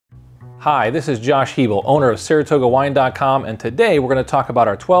Hi, this is Josh Hiebel, owner of SaratogaWine.com, and today we're going to talk about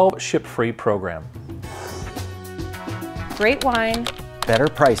our 12 ship-free program. Great wine, better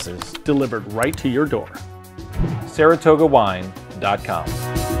prices, delivered right to your door. SaratogaWine.com.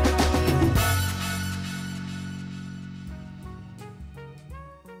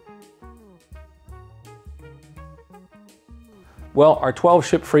 Well, our 12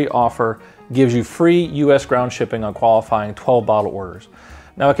 ship-free offer gives you free U.S. ground shipping on qualifying 12 bottle orders.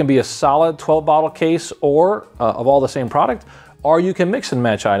 Now it can be a solid 12 bottle case or of all the same product, or you can mix and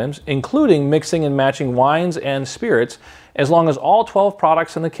match items, including mixing and matching wines and spirits, as long as all 12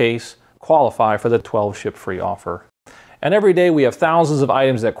 products in the case qualify for the 12 ship-free offer. And every day we have thousands of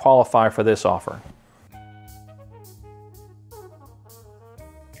items that qualify for this offer.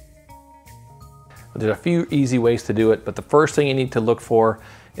 There's a few easy ways to do it, but the first thing you need to look for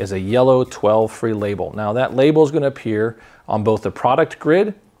is a yellow 12 free label. Now that label is going to appear on both the product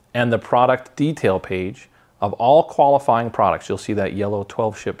grid and the product detail page of all qualifying products. You'll see that yellow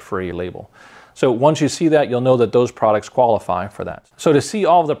 12 ship free label. So once you see that, you'll know that those products qualify for that. So to see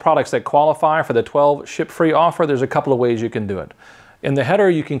all of the products that qualify for the 12 ship free offer, there's a couple of ways you can do it. In the header,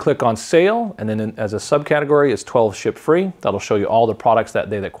 you can click on sale, and then as a subcategory, it's 12 ship free. That'll show you all the products that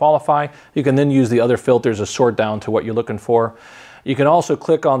day that qualify. You can then use the other filters to sort down to what you're looking for. You can also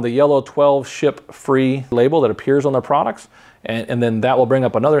click on the yellow 12 ship free label that appears on the products, and then that will bring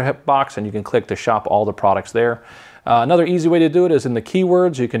up another box, and you can click to shop all the products there. Another easy way to do it is in the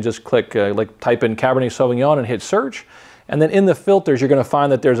keywords. You can just click, type in Cabernet Sauvignon and hit search. And then in the filters, you're going to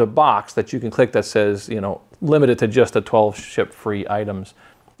find that there's a box that you can click that says, limited to just the 12 ship free items.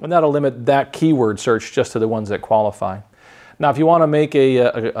 And that'll limit that keyword search just to the ones that qualify. Now, if you want to make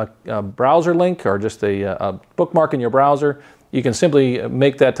a browser link or just a bookmark in your browser, you can simply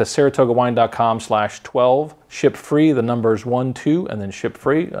make that to SaratogaWine.com/12 ship free. The numbers 1, 2, and then ship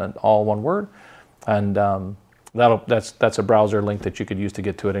free, all one word. And that's a browser link that you could use to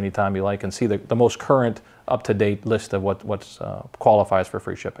get to it anytime you like and see the most current, up-to-date list of what qualifies for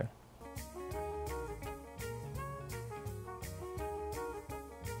free shipping.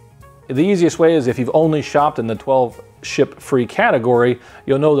 The easiest way is if you've only shopped in the 12 ship-free category,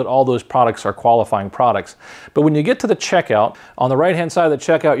 you'll know that all those products are qualifying products. But when you get to the checkout, on the right-hand side of the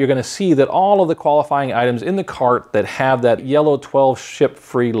checkout, you're going to see that all of the qualifying items in the cart that have that yellow 12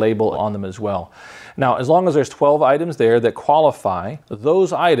 ship-free label on them as well. Now, as long as there's 12 items there that qualify,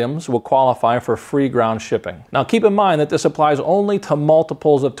 those items will qualify for free ground shipping. Now, keep in mind that this applies only to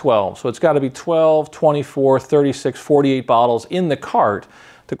multiples of 12. So it's got to be 12, 24, 36, 48 bottles in the cart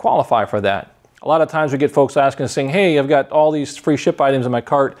to qualify for that. A lot of times we get folks asking us saying, hey, I've got all these free ship items in my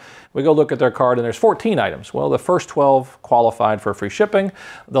cart. We go look at their cart and there's 14 items. Well, the first 12 qualified for free shipping.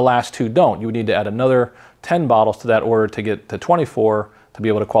 The last 2 don't. You would need to add another 10 bottles to that order to get to 24 to be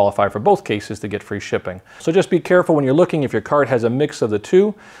able to qualify for both cases to get free shipping. So just be careful when you're looking. If your cart has a mix of the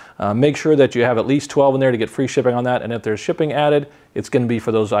two, make sure that you have at least 12 in there to get free shipping on that. And if there's shipping added, it's going to be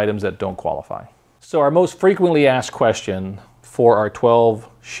for those items that don't qualify. So our most frequently asked question for our 12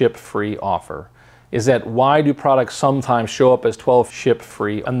 ship free offer is that why do products sometimes show up as 12 ship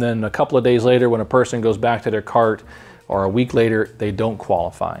free and then a couple of days later when a person goes back to their cart or a week later they don't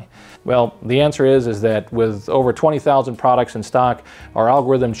qualify? Well, the answer is that with over 20,000 products in stock, our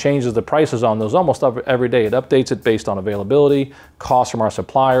algorithm changes the prices on those almost every day. It updates it based on availability, costs from our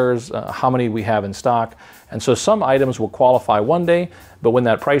suppliers, how many we have in stock. And so some items will qualify one day, but when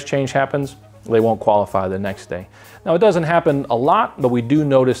that price change happens, they won't qualify the next day. Now, it doesn't happen a lot, but we do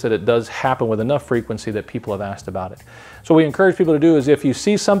notice that it does happen with enough frequency that people have asked about it. So what we encourage people to do is if you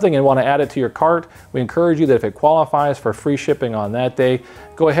see something and want to add it to your cart, we encourage you that if it qualifies for free shipping on that day,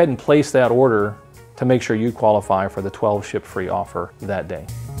 go ahead and place that order to make sure you qualify for the 12 ship free offer that day.